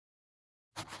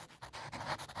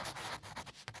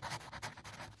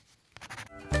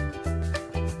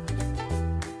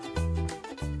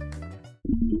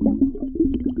Hello,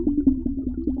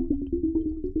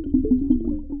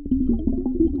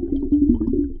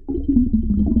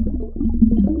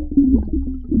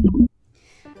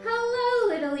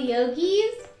 little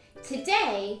yogis.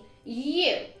 Today,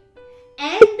 you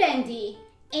and Bendy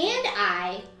and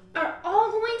I are all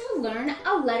going to learn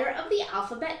a letter of the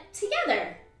alphabet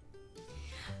together.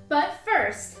 But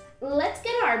first, let's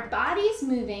get our bodies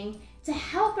moving to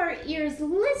help our ears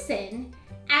listen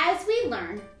as we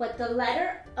learn what the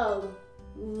letter O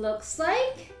looks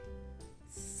like,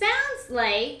 sounds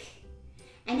like,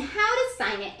 and how to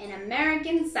sign it in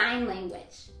American Sign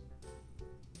Language.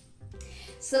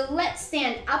 So let's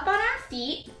stand up on our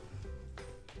feet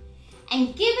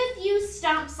and give a few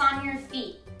stomps on your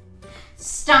feet.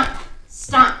 Stomp,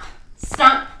 stomp,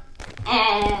 stomp,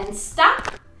 and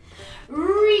stop.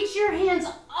 Reach your hands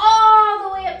all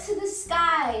the way up to the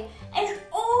sky and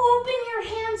open your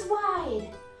hands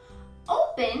wide.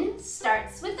 Open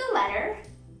starts with the letter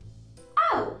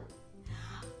O.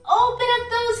 Open up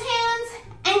those hands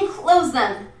and close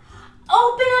them.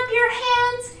 Open up your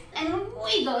hands and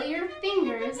wiggle your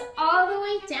fingers all the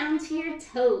way down to your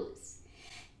toes.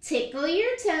 Tickle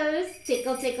your toes,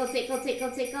 tickle, tickle, tickle,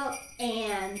 tickle, tickle,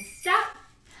 and stop.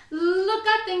 Look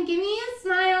up and give me a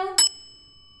smile.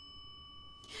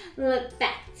 Look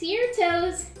back to your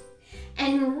toes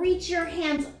and reach your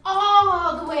hands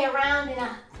all the way around and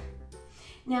up.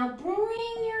 Now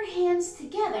bring your hands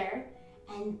together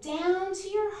and down to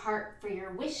your heart for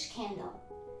your wish candle.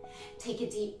 Take a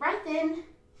deep breath in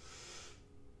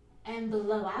and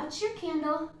blow out your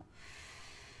candle.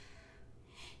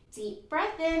 Deep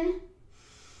breath in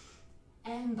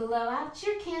and blow out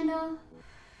your candle.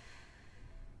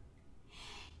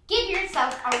 Give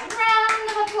yourself a round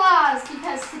of applause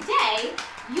because today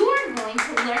you are going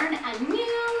to learn a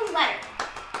new letter.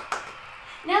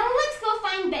 Now let's go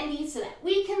find Bendy so that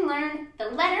we can learn the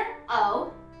letter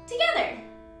O together.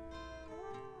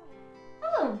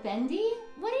 Hello, Bendy.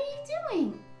 What are you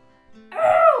doing?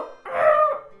 Oh,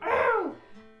 oh, oh!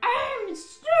 I'm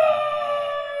so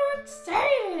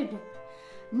excited!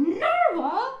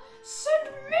 Narwhal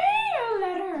sent me a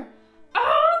letter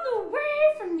all the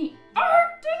way from the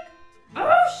Arctic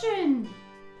Ocean.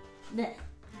 The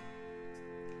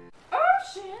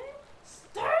ocean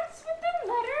starts with the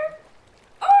letter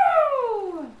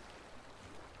O.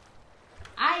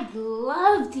 I'd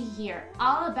love to hear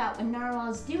all about what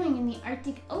Narwhal's doing in the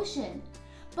Arctic Ocean,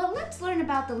 but let's learn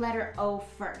about the letter O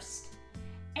first.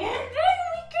 And then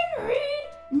we can read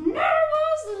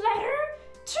Narwhal's letter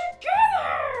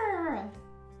together.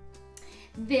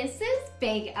 This is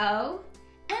big O,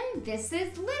 and this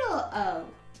is little o.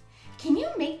 Can you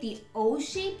make the O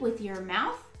shape with your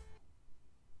mouth?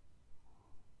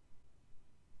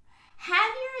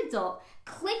 Have your adult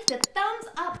click the thumbs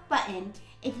up button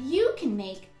if you can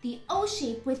make the O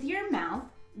shape with your mouth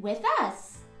with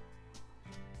us.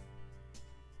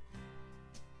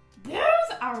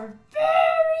 Those are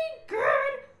very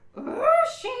good O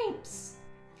shapes.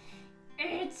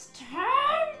 It's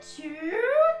time to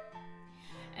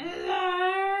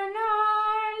learn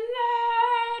our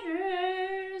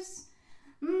letters.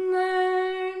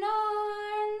 Learn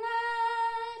our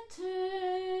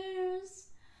letters.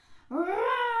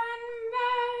 One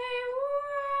by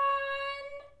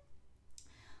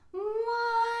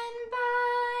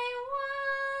by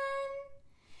one.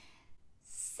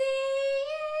 See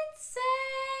it, say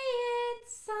it,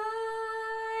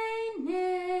 sign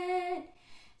it.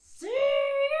 See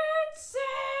it, say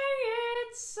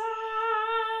it,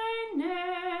 sign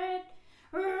it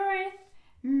with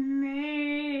me.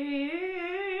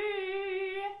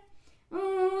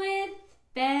 With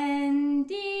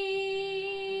Bendy.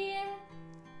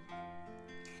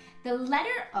 The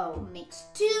letter O makes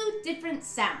two different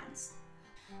sounds.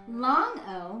 Long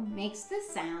O makes the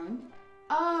sound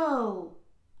O,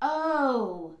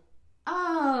 O,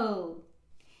 O.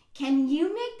 Can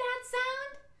you make that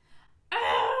sound?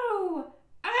 Oh,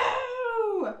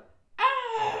 oh,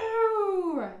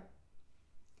 oh.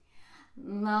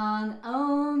 Long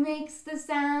O makes the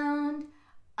sound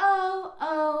O,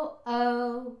 O,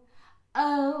 O,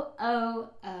 O, O,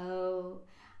 O.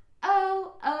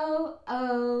 O, O,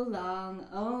 O. Long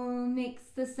O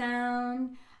makes the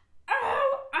sound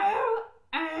Oh, oh,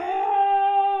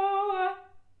 oh.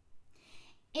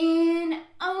 in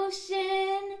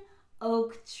ocean,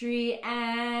 oak tree,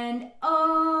 and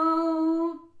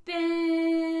open.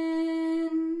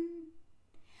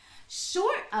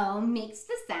 Short O makes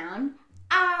the sound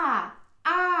ah,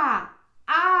 ah,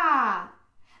 ah.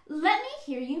 Let me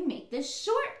hear you make the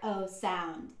short O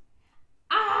sound.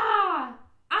 Ah,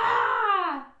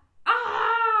 ah,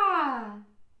 ah.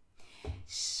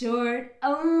 Short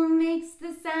O makes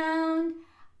the sound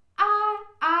ah,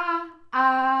 ah,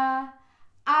 ah,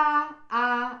 ah,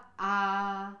 ah,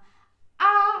 ah,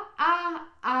 ah, ah,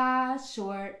 ah.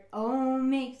 Short O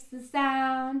makes the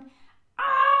sound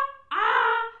ah,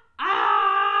 ah,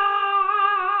 ah.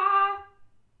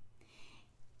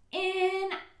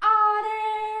 In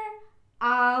otter,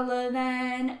 olive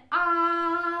and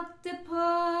octopus.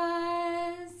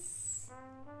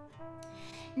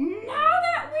 Now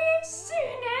that we've seen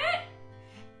it,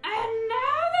 and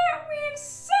now that we've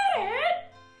said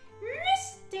it,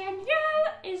 Miss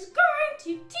Danielle is going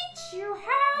to teach you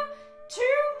how to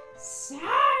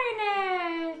sign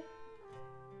it.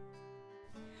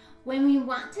 When we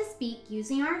want to speak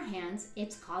using our hands,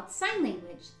 it's called sign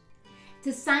language.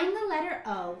 To sign the letter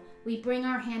O, we bring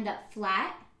our hand up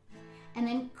flat and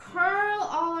then curl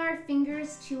all our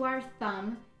fingers to our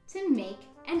thumb to make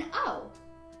an O.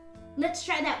 Let's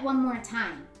try that one more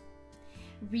time.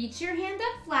 Reach your hand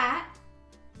up flat,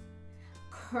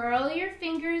 curl your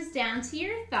fingers down to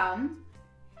your thumb,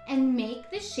 and make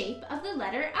the shape of the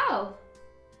letter O.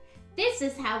 This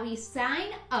is how we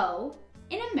sign O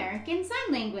in American Sign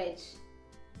Language.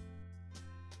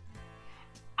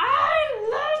 I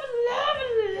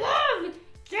love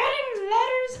getting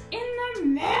letters in the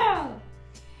mail.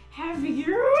 Have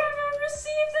you ever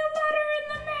received a letter in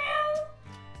the mail?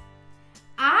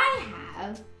 I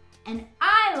have, and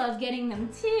I love getting them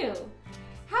too.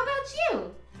 How about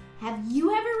you? Have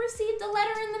you ever received a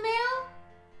letter in the mail?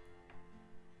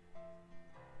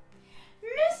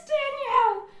 Miss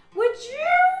Danielle, would you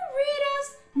read us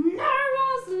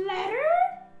Narwhal's letter?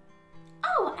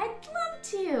 Oh, I'd love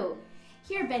to.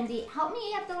 Here, Bendy, help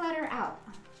me get the letter out.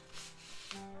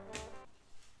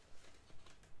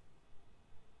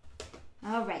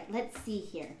 All right, let's see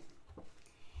here.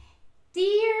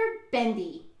 Dear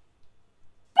Bendy.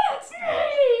 That's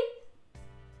me!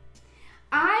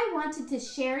 I wanted to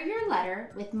share your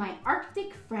letter with my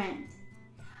Arctic friend.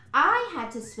 I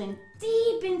had to swim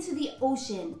deep into the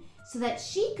ocean so that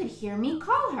she could hear me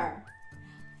call her.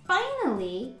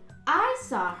 Finally, I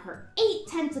saw her 8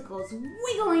 tentacles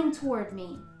wiggling toward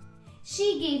me.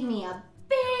 She gave me a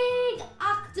big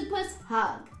octopus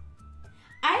hug.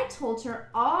 I told her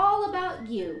all about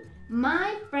you,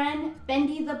 my friend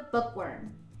Bendy the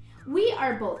Bookworm. We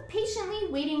are both patiently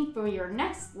waiting for your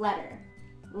next letter.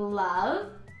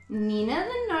 Love, Nina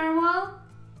the Narwhal,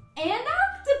 and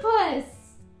Octopus.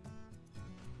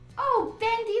 Oh,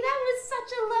 Bendy, that was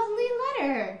such a lovely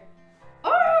letter.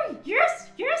 Oh,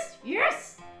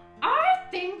 yes. I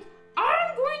think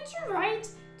I'm going to write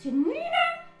to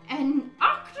Nina and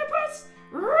Octopus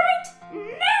right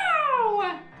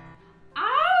now.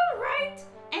 I'll write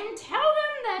and tell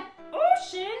them that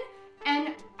ocean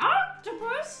and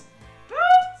octopus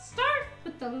both start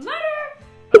with the letter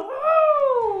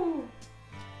O.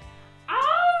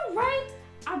 I'll write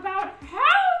about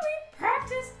how we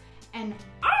practiced an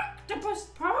octopus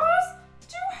pose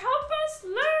to help us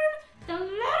learn the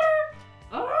letter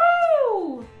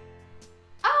O.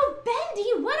 Oh,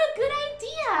 Bendy, what a good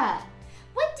idea.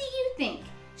 What do you think?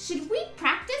 Should we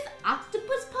practice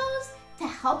octopus pose to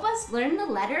help us learn the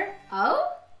letter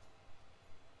O?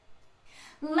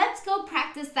 Let's go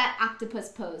practice that octopus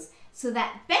pose so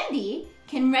that Bendy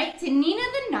can write to Nina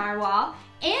the Narwhal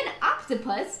and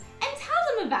Octopus and tell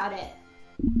them about it.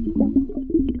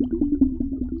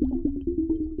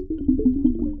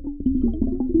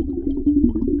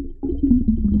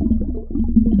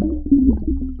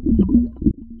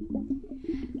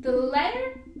 The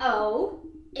letter O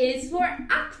is for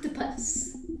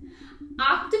octopus.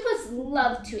 Octopus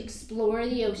love to explore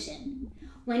the ocean.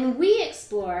 When we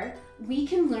explore, we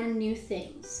can learn new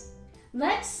things.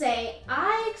 Let's say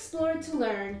I explore to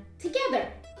learn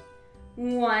together.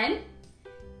 1,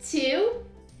 2,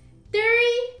 3.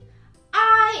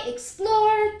 I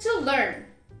explore to learn.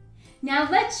 Now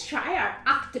let's try our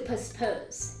octopus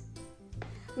pose.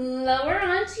 Lower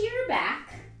onto your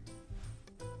back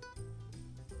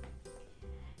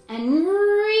and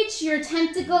reach your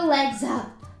tentacle legs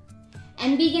up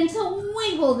and begin to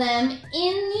wiggle them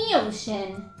in the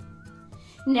ocean.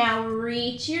 Now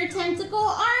reach your tentacle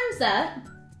arms up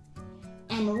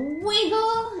and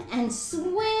wiggle and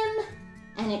swim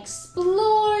and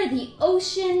explore the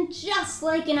ocean just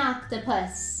like an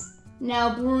octopus.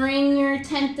 Now bring your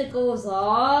tentacles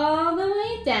all the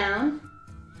way down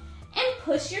and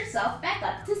push yourself back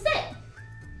up to sit.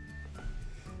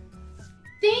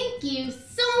 Thank you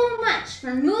so much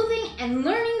for moving and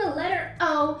learning the letter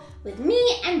O with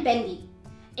me and Bendy.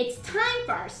 It's time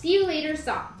for our See You Later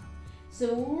song.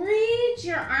 So reach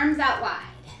your arms out wide.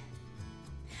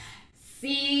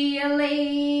 See you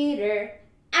later,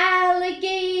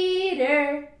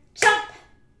 alligator, chomp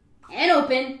and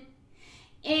open.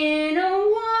 In a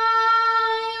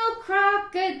wild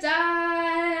crocodile,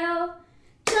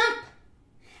 jump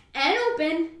and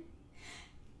open.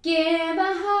 Give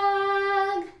a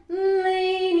hug,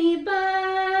 ladybug.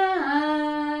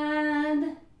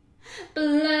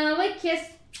 Blow a kiss,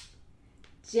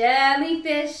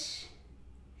 jellyfish.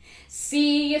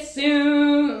 See you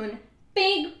soon,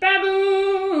 big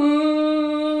baboon.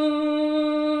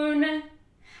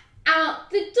 Out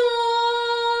the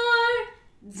door,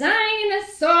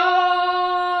 dinosaur.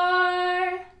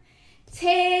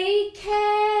 Take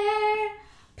care,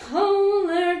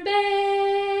 polar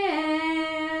bear.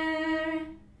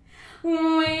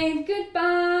 Wave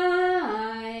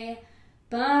goodbye,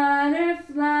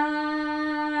 butterfly.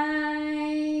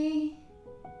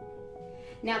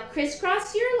 Now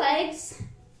crisscross your legs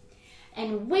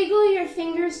and wiggle your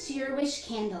fingers to your wish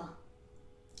candle.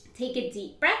 Take a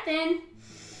deep breath in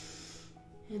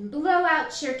and blow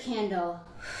out your candle.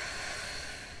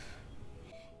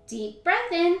 Deep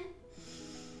breath in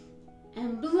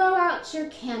and blow out your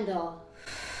candle.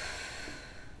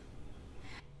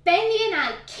 Bendy and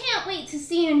I can't wait to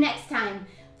see you next time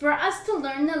for us to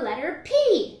learn the letter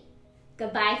P.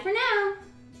 Goodbye for now.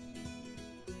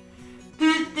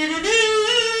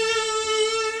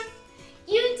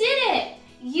 You did it!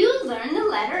 You learned the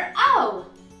letter O.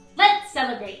 Let's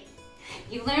celebrate.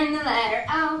 You learned the letter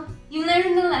O. You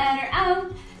learned the letter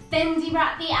O. Bendy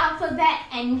wrote the alphabet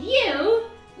and you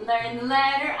learned the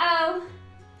letter O.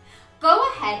 Go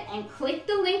ahead and click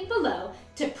the link below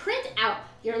to print out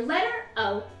your letter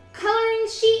O coloring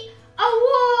sheet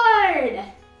award.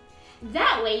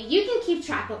 That way you can keep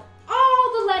track of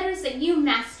all the letters that you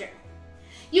master.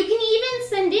 You can even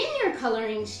send in your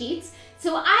coloring sheets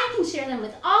so I can share them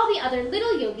with all the other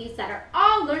little yogis that are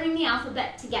all learning the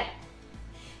alphabet together.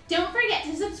 Don't forget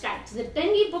to subscribe to the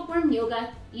Bendy Bookworm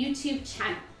Yoga YouTube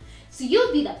channel so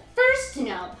you'll be the first to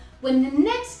know when the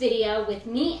next video with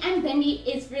me and Bendy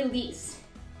is released.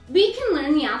 We can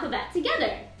learn the alphabet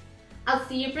together. I'll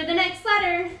see you for the next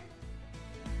letter.